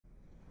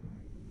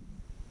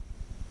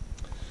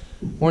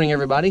Morning,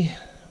 everybody.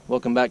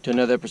 Welcome back to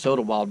another episode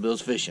of Wild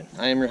Bill's Fishing.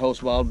 I am your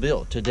host, Wild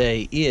Bill.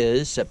 Today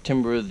is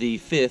September the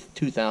 5th,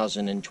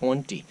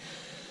 2020.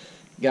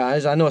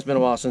 Guys, I know it's been a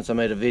while since I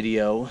made a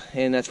video,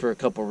 and that's for a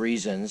couple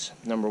reasons.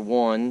 Number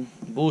one,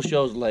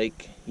 Shoals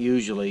Lake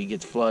usually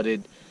gets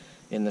flooded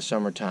in the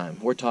summertime.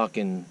 We're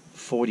talking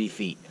 40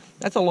 feet.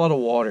 That's a lot of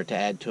water to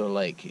add to a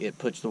lake. It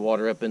puts the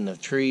water up in the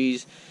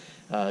trees,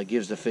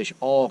 gives the fish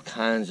all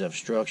kinds of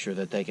structure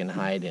that they can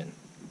hide in.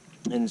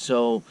 And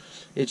so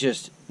it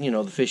just,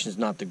 the fishing's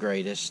not the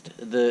greatest.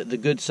 The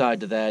good side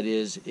to that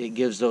is it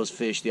gives those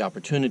fish the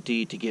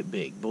opportunity to get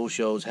big.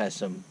 Shoals has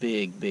some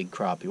big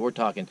crappie. We're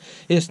talking,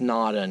 it's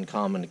not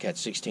uncommon to catch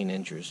 16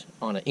 inchers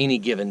on any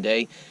given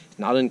day. It's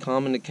not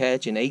uncommon to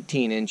catch an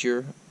 18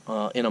 incher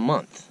in a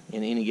month,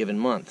 in any given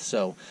month.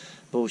 So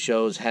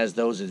Shoals has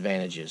those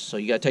advantages. So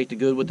you got to take the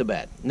good with the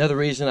bad. Another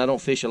reason I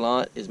don't fish a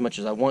lot, as much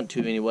as I want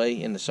to anyway,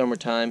 in the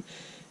summertime,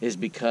 is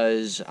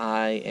because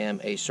I am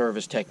a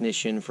service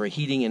technician for a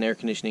heating and air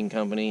conditioning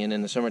company, and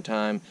in the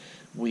summertime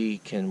we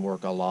can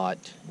work a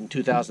lot. In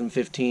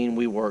 2015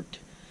 we worked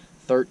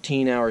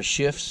 13-hour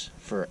shifts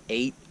for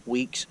 8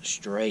 weeks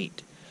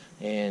straight,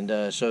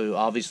 and so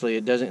obviously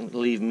it doesn't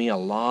leave me a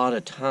lot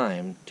of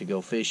time to go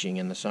fishing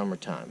in the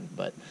summertime,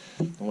 but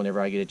whenever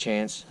I get a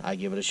chance I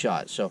give it a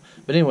shot.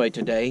 But anyway,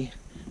 today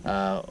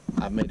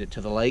I've made it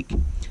to the lake.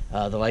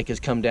 The lake has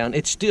come down.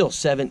 It's still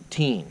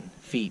 17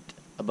 feet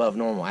above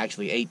normal,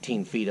 actually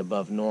 18 feet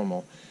above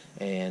normal,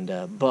 and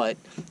but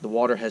the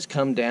water has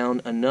come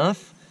down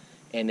enough,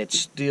 and it's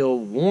still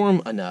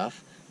warm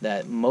enough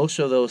that most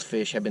of those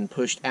fish have been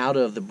pushed out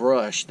of the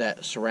brush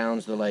that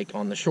surrounds the lake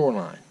on the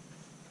shoreline.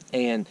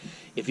 And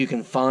if you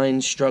can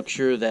find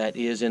structure that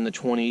is in the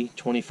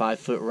 20-25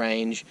 foot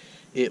range,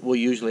 it will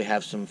usually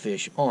have some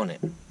fish on it.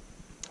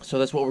 So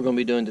that's what we're going to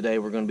be doing today.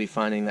 We're going to be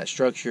finding that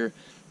structure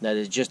that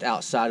is just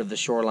outside of the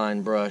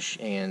shoreline brush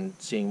and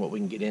seeing what we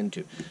can get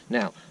into.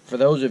 Now, for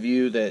those of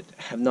you that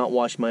have not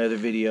watched my other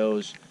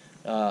videos,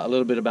 a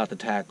little bit about the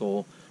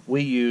tackle.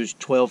 We use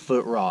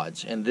 12-foot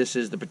rods, and this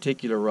is the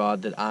particular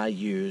rod that I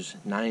use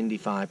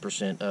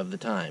 95% of the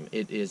time.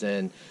 It is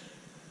an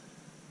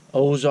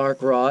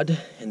Ozark rod,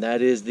 and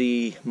that is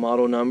the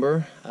model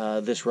number.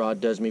 This rod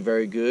does me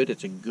very good.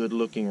 It's a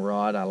good-looking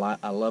rod. I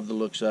love the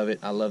looks of it.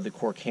 I love the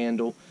cork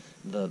handle.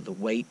 The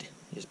weight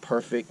is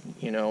perfect,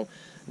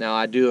 Now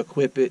I do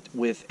equip it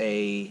with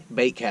a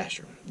bait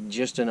caster,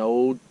 just an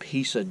old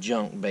piece of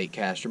junk bait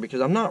caster, because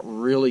I'm not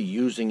really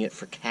using it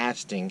for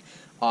casting.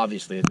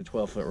 Obviously, it's a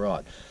 12-foot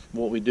rod.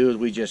 What we do is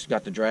we just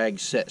got the drag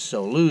set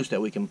so loose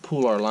that we can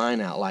pull our line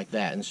out like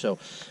that, and so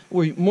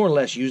we're more or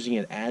less using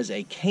it as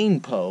a cane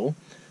pole.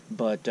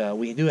 But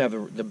we do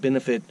have the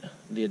benefit,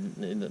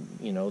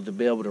 to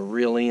be able to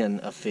reel in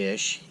a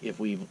fish if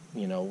we,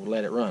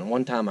 let it run.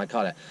 One time I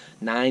caught a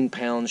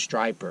 9-pound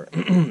striper,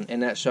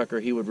 and that sucker,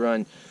 he would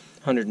run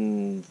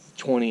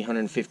 120,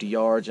 150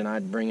 yards, and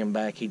I'd bring him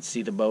back. He'd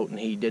see the boat, and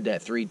he did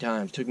that 3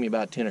 times. It took me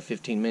about 10 or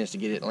 15 minutes to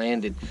get it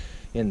landed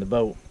in the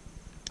boat.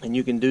 And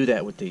you can do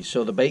that with these.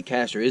 So the bait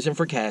caster isn't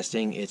for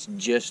casting. It's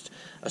just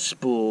a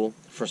spool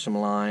for some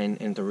line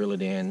and to reel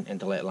it in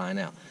and to let line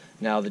out.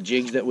 Now, the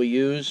jigs that we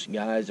use,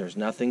 guys, there's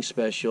nothing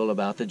special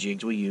about the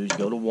jigs we use.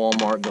 Go to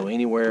Walmart, go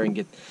anywhere and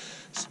get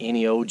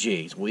any old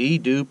jigs. We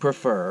do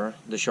prefer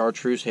the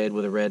chartreuse head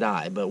with a red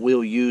eye, but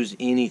we'll use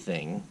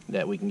anything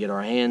that we can get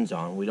our hands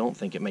on. We don't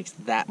think it makes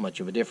that much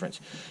of a difference.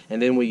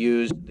 And then we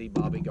use the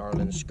Bobby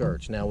Garland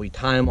skirts. Now, we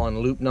tie them on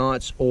loop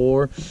knots,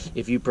 or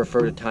if you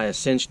prefer to tie a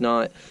cinch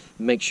knot,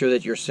 make sure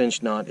that your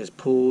cinch knot is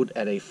pulled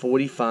at a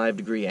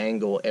 45-degree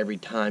angle every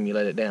time you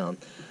let it down.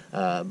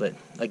 But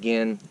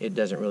again, it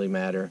doesn't really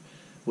matter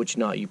which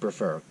knot you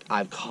prefer.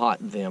 I've caught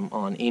them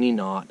on any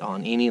knot,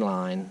 on any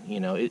line.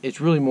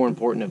 It's really more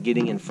important of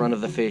getting in front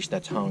of the fish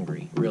that's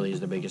hungry, really is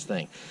the biggest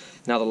thing.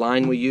 Now, the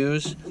line we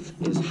use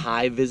is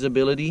high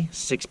visibility,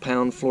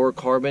 6-pound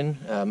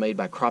fluorocarbon, made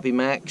by Crappie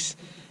Max,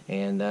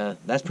 and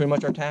that's pretty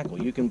much our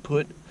tackle. You can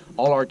put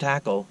all our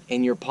tackle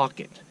in your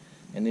pocket,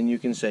 and then you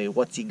can say,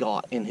 what's he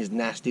got in his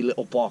nasty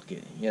little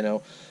pocket,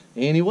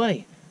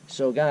 Anyway,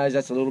 so guys,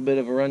 that's a little bit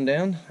of a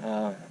rundown.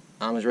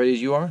 I'm as ready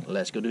as you are.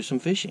 Let's go do some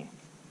fishing.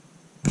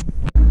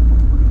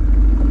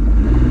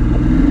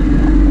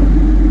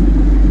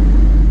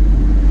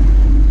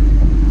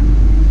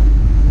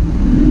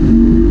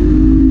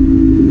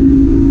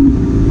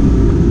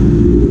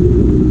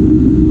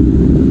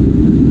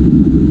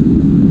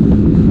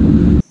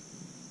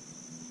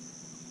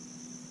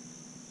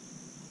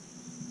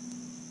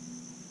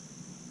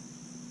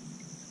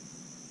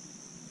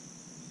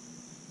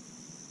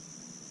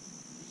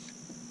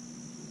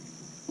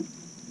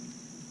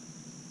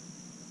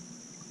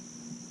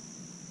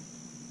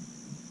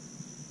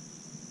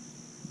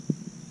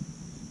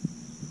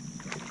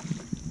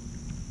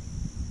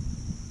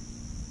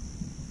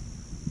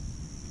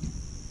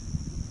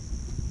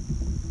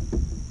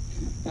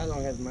 How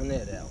long has my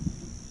net out?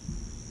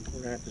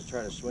 We're going to have to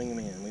try to swing him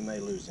in. We may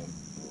lose him.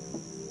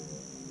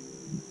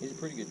 He's a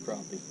pretty good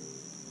crappie.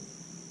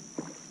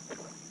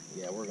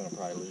 Yeah, we're going to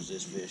probably lose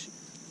this fish.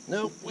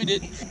 Nope, we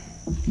didn't.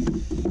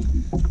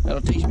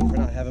 That'll teach me for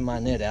not having my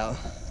net out.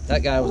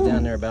 That guy was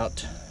down there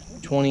about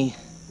 20,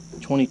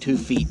 22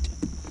 feet.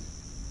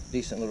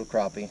 Decent little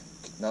crappie.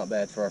 Not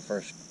bad for our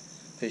first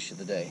fish of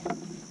the day.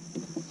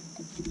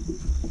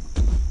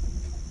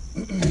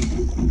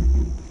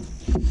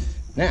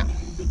 Now,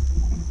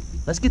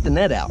 let's get the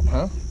net out,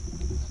 huh?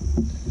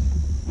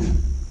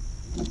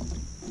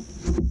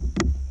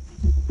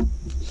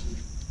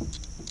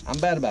 I'm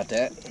bad about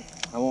that.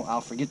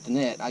 I'll forget the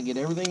net. I get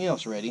everything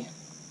else ready,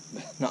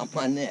 but not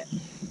my net.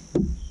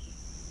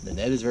 The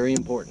net is very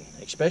important,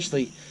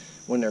 especially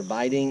when they're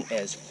biting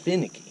as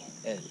finicky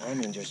as, I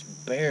mean,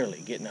 just barely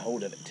getting a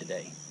hold of it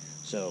today.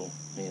 So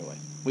anyway,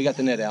 we got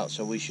the net out,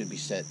 so we should be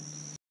set.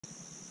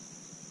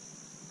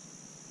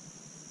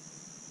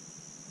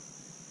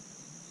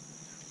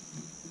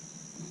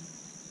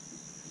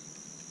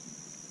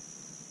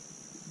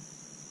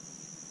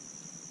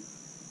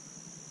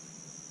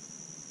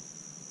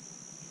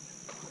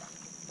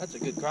 That's a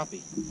good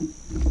crappie.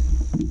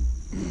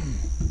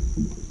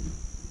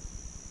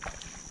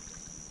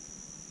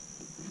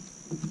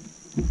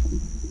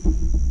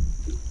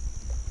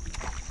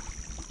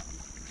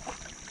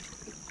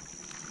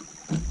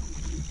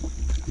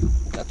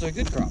 That's a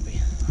good crappie.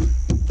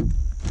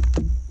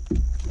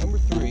 Number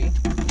 3,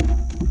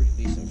 pretty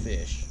decent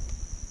fish.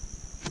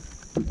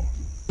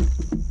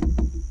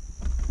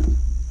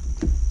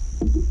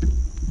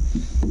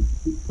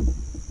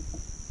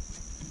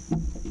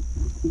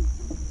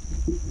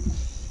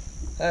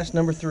 That's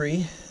number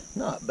 3.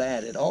 Not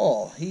bad at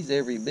all. He's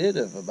every bit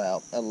of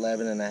about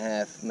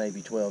 11.5,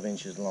 maybe 12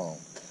 inches long.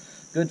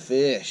 Good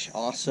fish.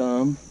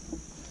 Awesome.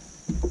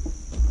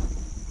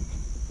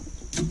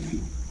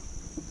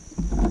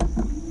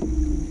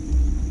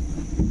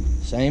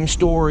 Same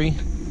story.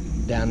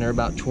 Down there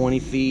about 20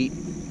 feet.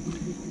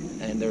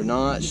 And they're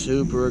not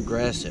super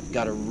aggressive.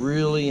 Got to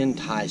really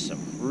entice them.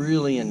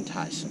 Really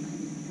entice them.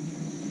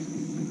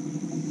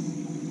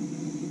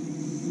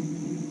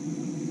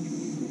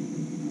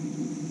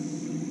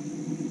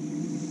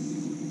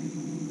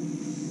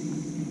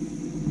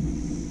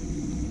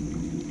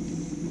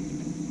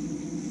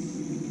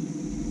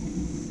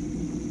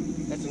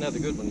 That's another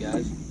good one,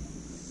 guys.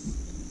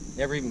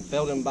 Never even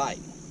felt him bite.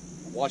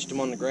 Watched him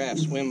on the graph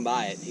swim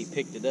by it. He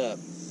picked it up.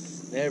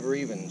 Never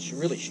even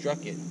really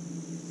struck it.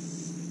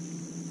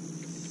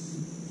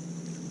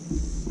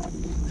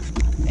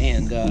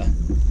 And I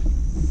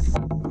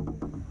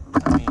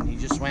mean, he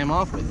just swam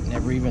off with it.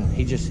 Never even,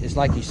 it's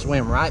like he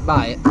swam right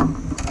by it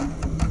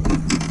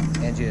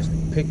and just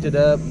picked it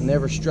up.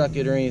 Never struck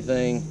it or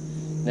anything.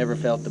 Never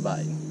felt the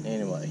bite.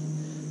 Anyway,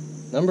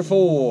 number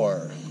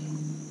 4.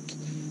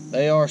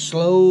 They are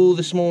slow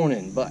this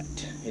morning, but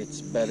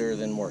it's better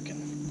than working.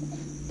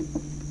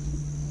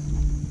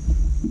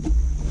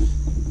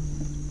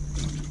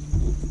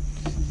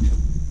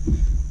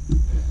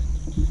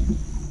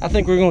 I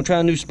think we're going to try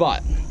a new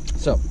spot.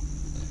 So,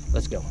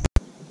 let's go.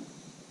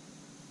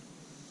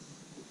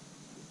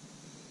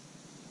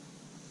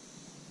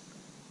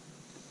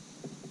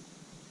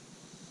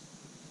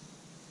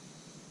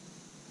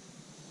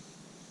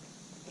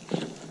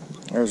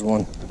 There's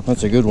one.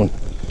 That's a good one.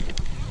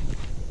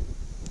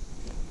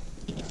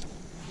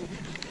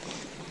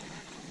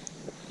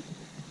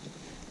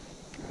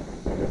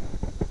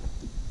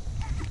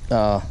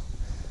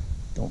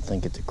 Don't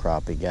think it's a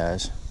crappie,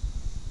 guys.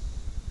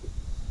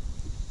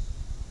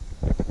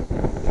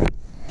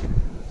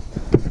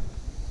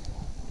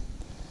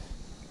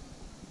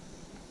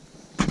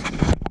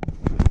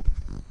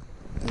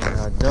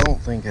 Yeah, I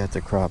don't think that's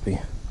a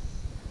crappie.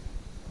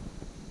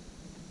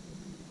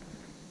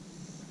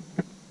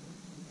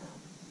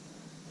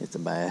 It's a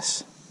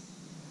bass.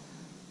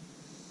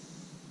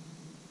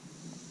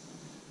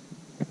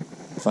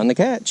 Fun to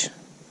catch.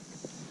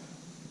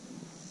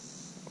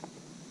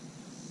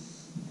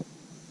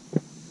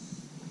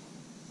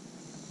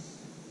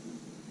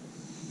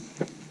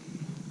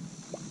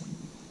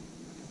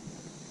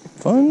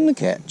 Fun to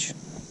catch.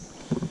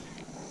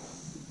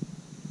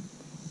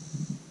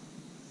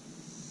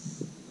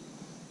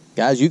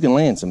 Guys, you can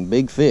land some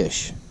big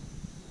fish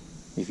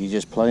if you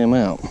just play them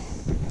out.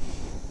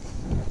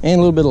 And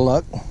a little bit of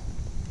luck.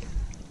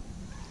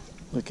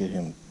 Look at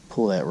him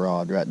pull that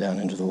rod right down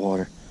into the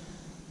water.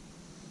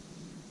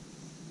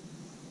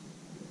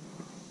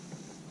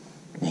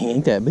 He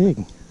ain't that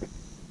big.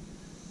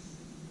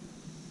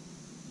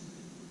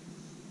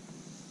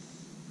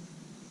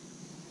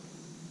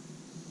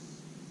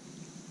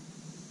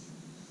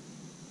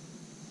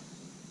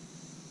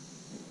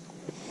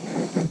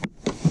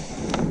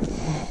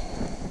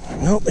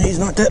 Nope, he's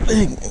not that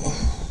big.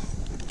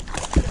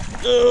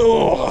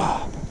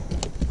 Oh,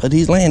 but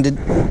he's landed.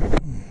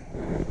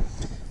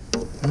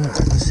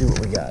 Let's see what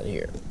we got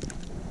here.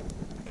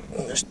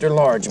 Mr.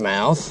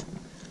 Largemouth.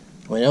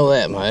 We know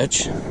that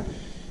much. You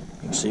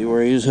can see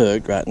where he was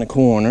hooked, right in the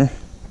corner.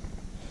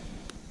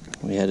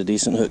 We had a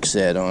decent hook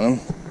set on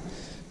him.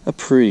 A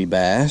pretty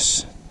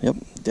bass. Yep,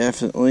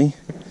 definitely.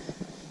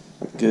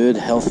 Good,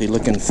 healthy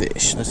looking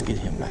fish. Let's get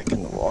him back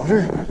in the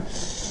water.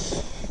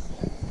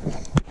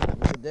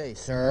 Have a good day,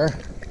 sir.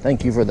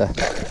 Thank you for the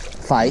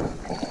fight.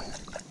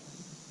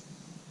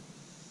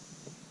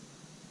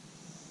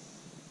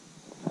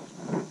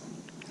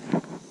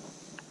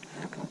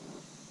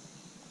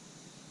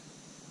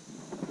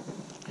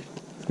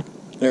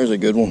 There's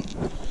a good one.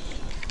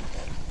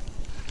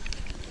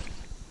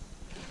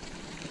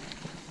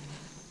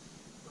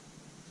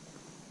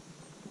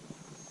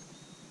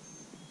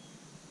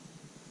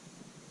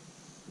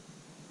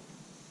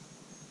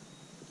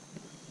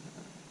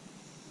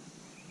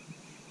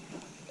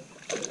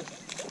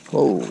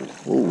 Whoa,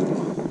 whoa.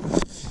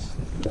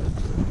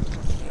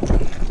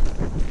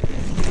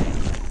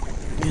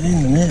 Get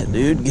in the net,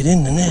 dude. Get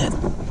in the net.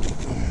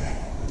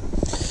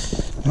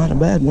 Not a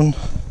bad one.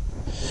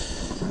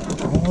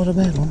 Not a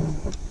bad one.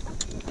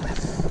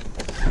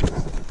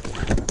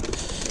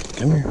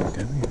 Come here,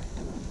 come here.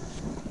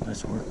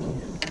 Let's work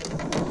you.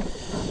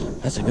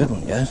 That's a good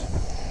one, guys.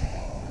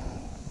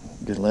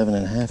 Good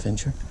 11.5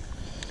 incher.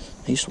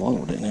 He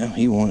swallowed it now.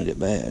 He wanted it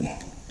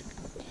bad.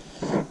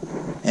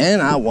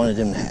 And I wanted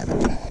him to have it.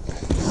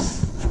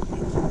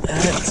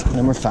 That's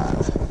number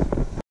 5.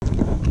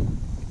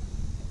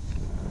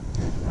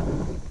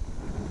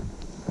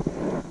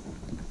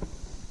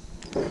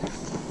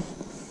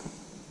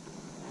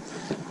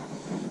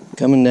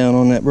 Coming down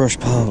on that brush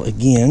pile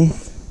again.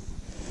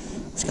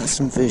 It's got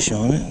some fish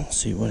on it. Let's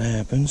see what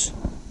happens.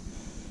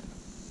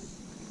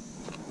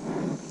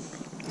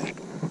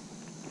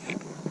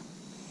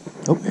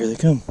 Oh, here they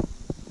come.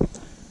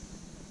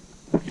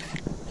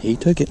 He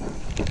took it.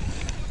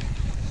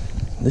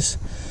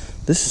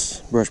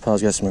 This brush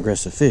pile's got some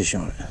aggressive fish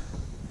on it.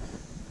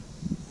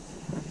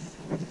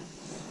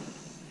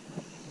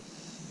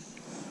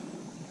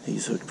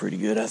 He's hooked pretty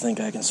good. I think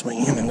I can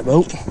swing him in the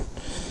boat.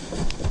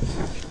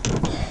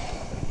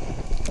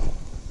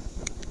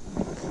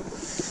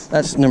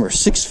 That's number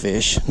 6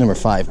 fish, number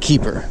 5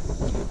 keeper.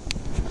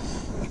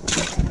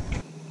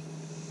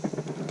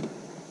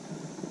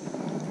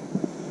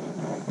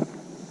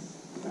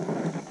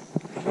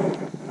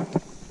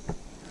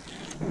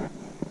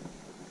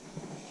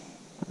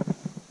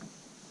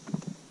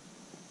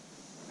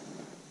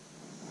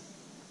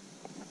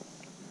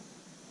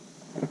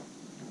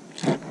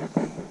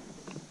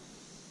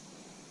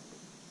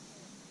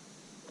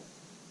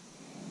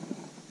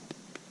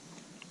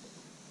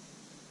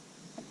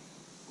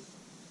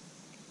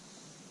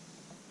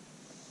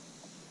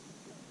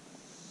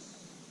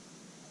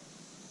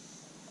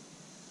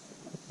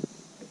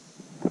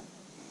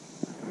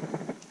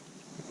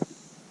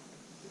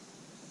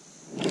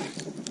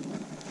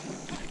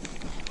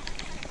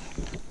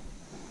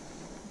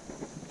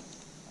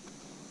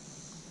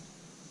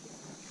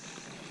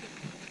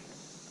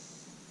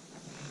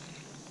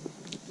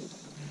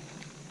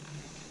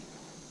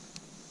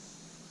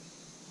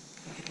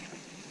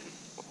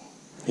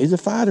 He's a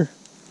fighter.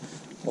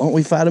 Why don't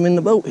we fight him in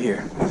the boat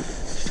here?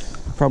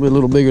 Probably a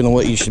little bigger than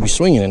what you should be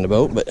swinging in the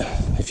boat, but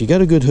if you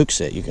got a good hook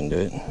set, you can do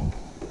it.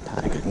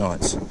 Tie good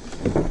knots.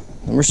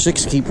 Number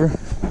 6 keeper.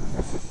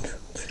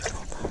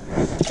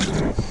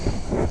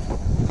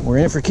 We're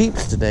in it for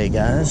keeps today,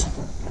 guys.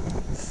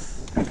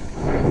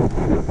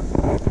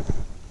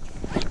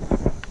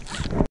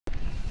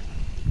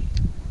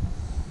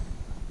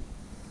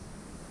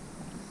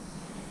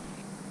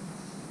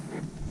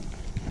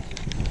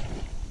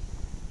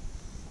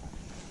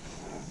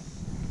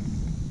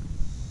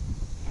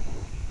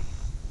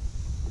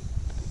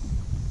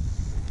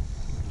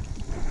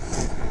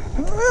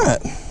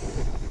 Alright,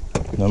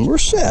 number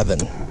 7.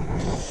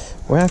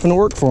 We're having to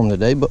work for him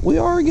today, but we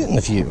are getting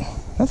a few.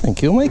 I think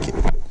he'll make it.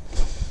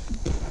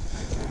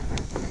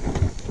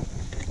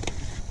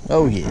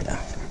 Oh yeah.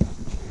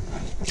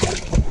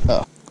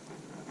 Oh.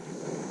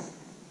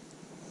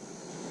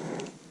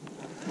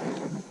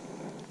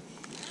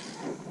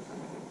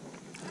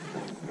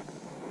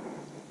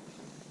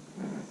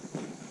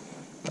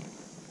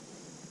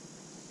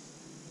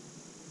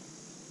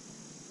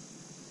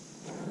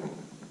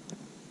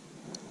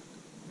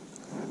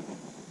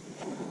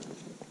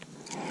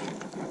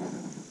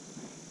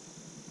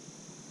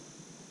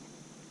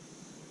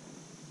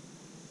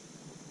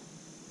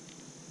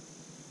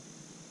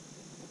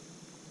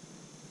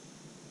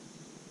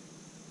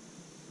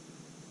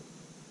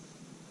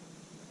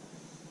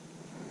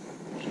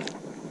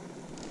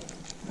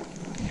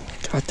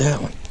 Got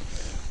that one.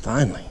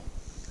 Finally.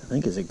 I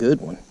think it's a good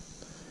one.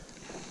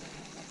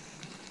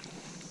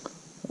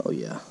 Oh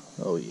yeah.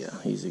 Oh yeah.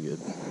 He's a good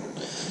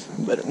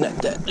one. Better net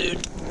that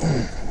dude.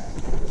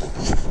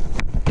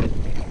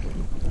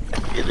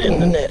 Get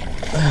in the net.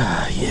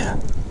 Ah, yeah.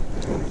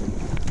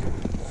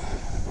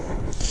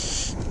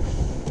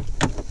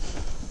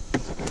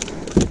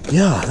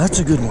 Yeah, that's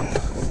a good one.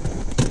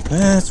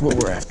 That's what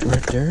we're after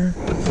right there.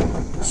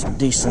 Some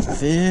decent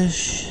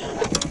fish.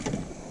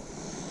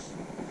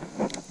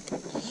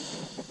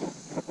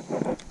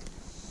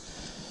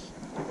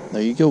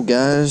 There you go,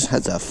 guys.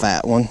 That's a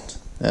fat one.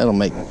 That'll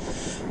make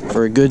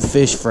for a good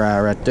fish fry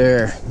right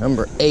there.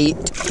 Number 8.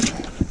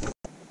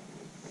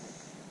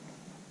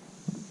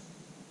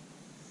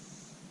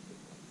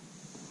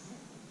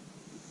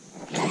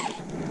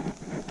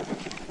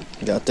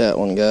 Got that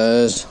one,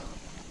 guys.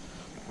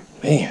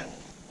 Man,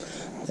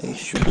 they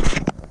sure.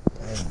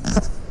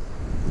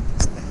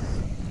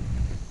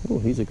 Oh,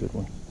 he's a good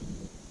one.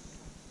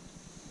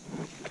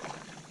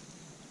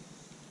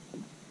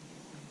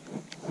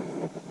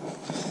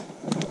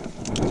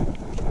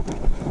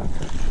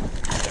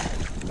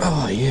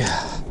 Oh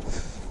yeah.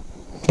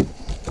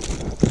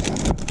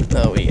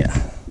 Oh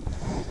yeah.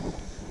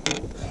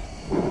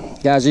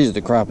 Guys, these are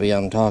the crappie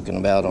I'm talking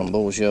about on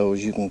bull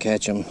shows. You can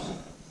catch them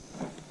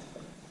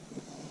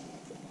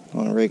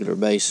on a regular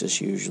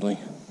basis usually.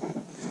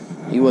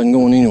 He wasn't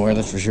going anywhere,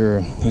 that's for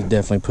sure. He's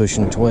definitely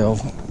pushing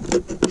 12.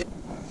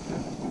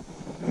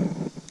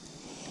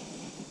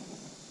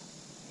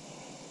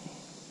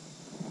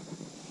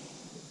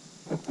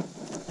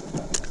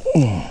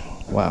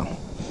 Wow.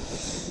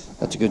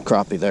 That's a good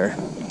crappie there.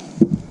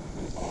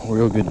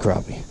 Real good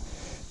crappie.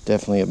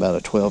 Definitely about a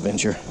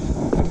 12-incher.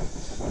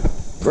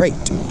 Great.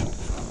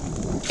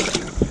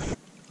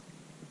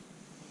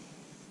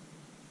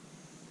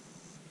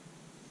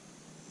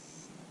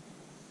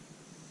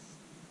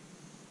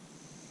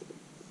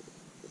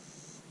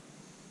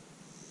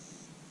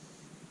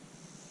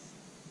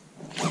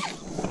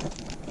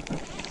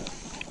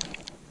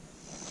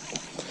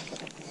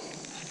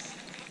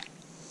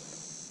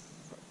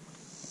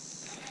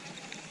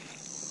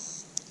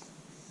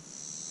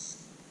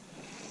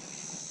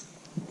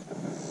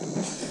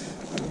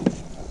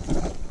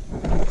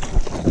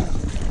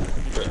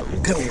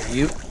 Come here,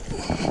 you.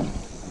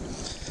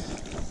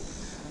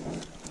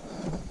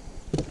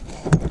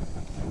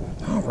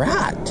 All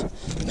right.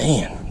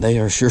 Man, they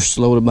are sure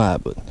slow to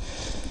bite, but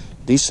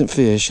decent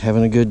fish,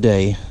 having a good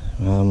day.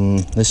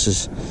 This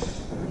is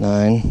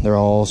 9. They're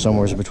all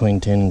somewhere between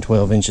 10 and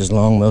 12 inches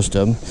long, most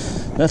of them.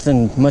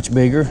 Nothing much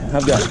bigger.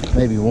 I've got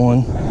maybe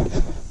one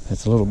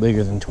that's a little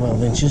bigger than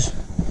 12 inches.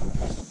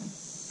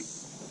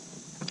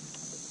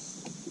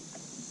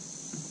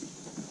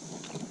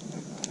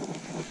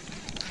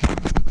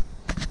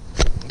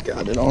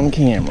 Got it on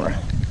camera.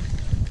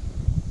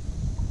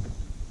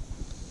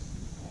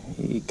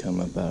 He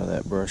come up out of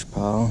that brush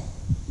pile.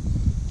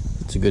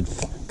 It's a good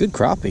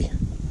crappie.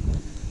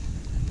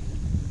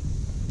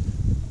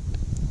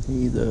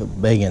 He's a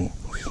biggin.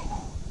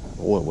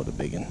 Boy, what a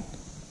biggin.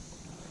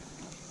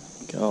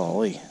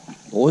 Golly.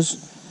 Boys,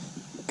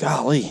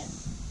 golly.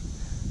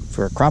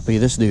 For a crappie,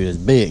 this dude is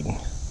big.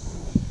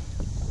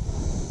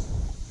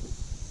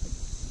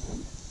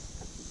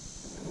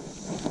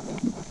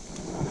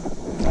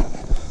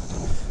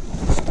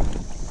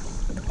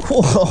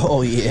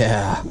 Whoa,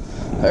 yeah.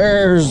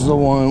 There's the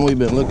one we've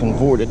been looking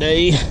for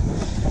today.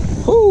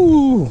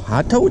 Whoo,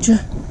 I told you.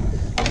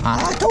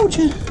 I told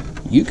you.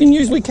 You can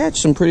usually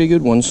catch some pretty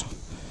good ones.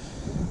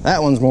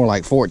 That one's more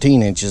like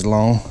 14 inches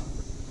long.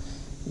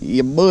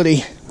 Yeah,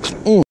 buddy.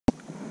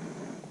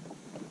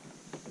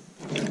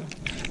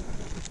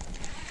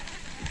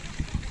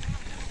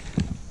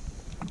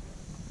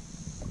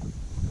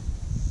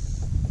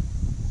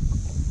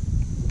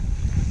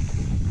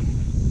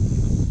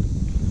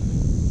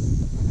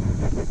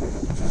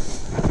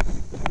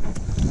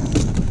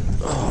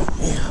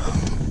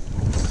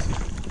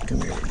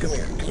 Come here.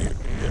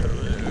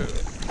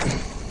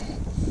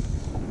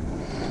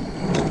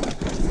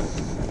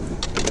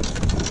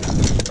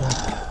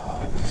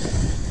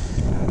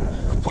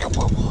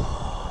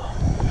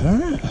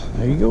 Alright,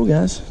 there you go,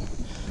 guys.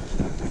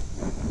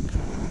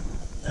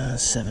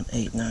 7,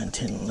 8, 9,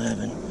 10,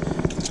 11,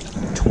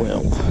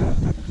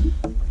 12.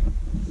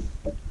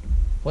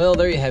 Well,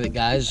 there you have it,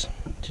 guys.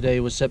 Today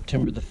was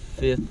September the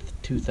 5th,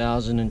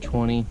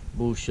 2020,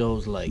 Bull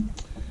Shoals Lake.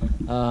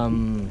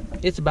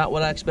 It's about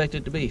what I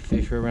expected it to be.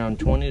 Fish are around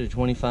 20 to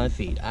 25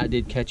 feet. I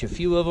did catch a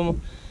few of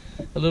them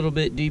a little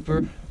bit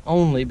deeper,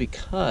 only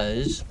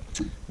because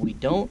we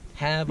don't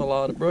have a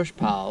lot of brush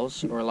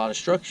piles or a lot of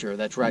structure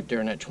that's right there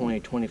in that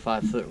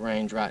 20-25 foot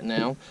range right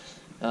now.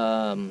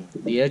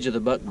 The edge of the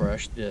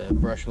buckbrush, the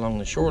brush along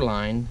the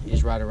shoreline,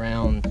 is right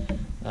around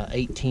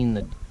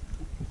 18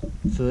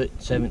 foot,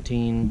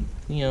 17,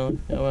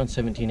 around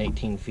 17,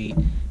 18 feet.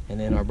 And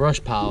then our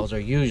brush piles are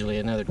usually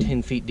another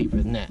 10 feet deeper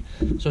than that.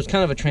 So it's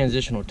kind of a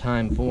transitional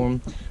time for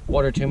them.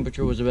 Water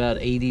temperature was about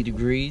 80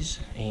 degrees,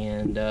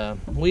 and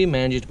we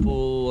managed to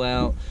pull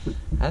out,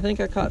 I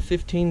think I caught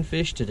 15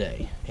 fish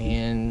today,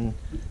 and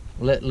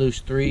let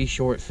loose 3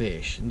 short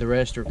fish. The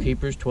rest are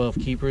keepers, 12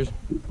 keepers.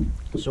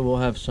 So we'll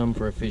have some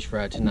for a fish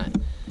fry tonight.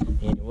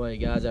 Anyway,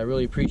 guys, I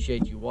really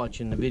appreciate you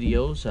watching the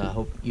videos. I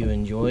hope you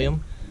enjoy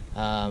them.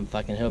 If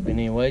I can help in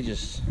any way,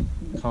 just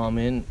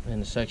comment in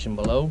the section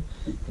below.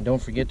 And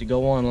don't forget to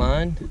go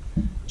online,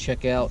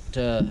 check out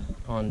on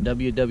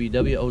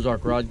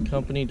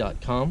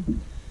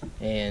www.ozarkrodcompany.com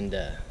and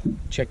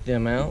check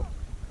them out.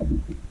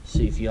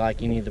 See if you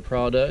like any of the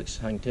products.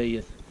 I can tell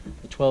you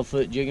the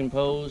 12-foot jigging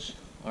poles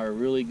are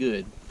really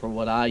good for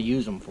what I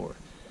use them for.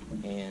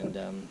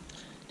 And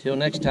till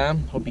next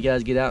time, hope you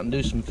guys get out and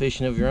do some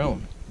fishing of your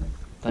own.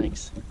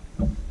 Thanks.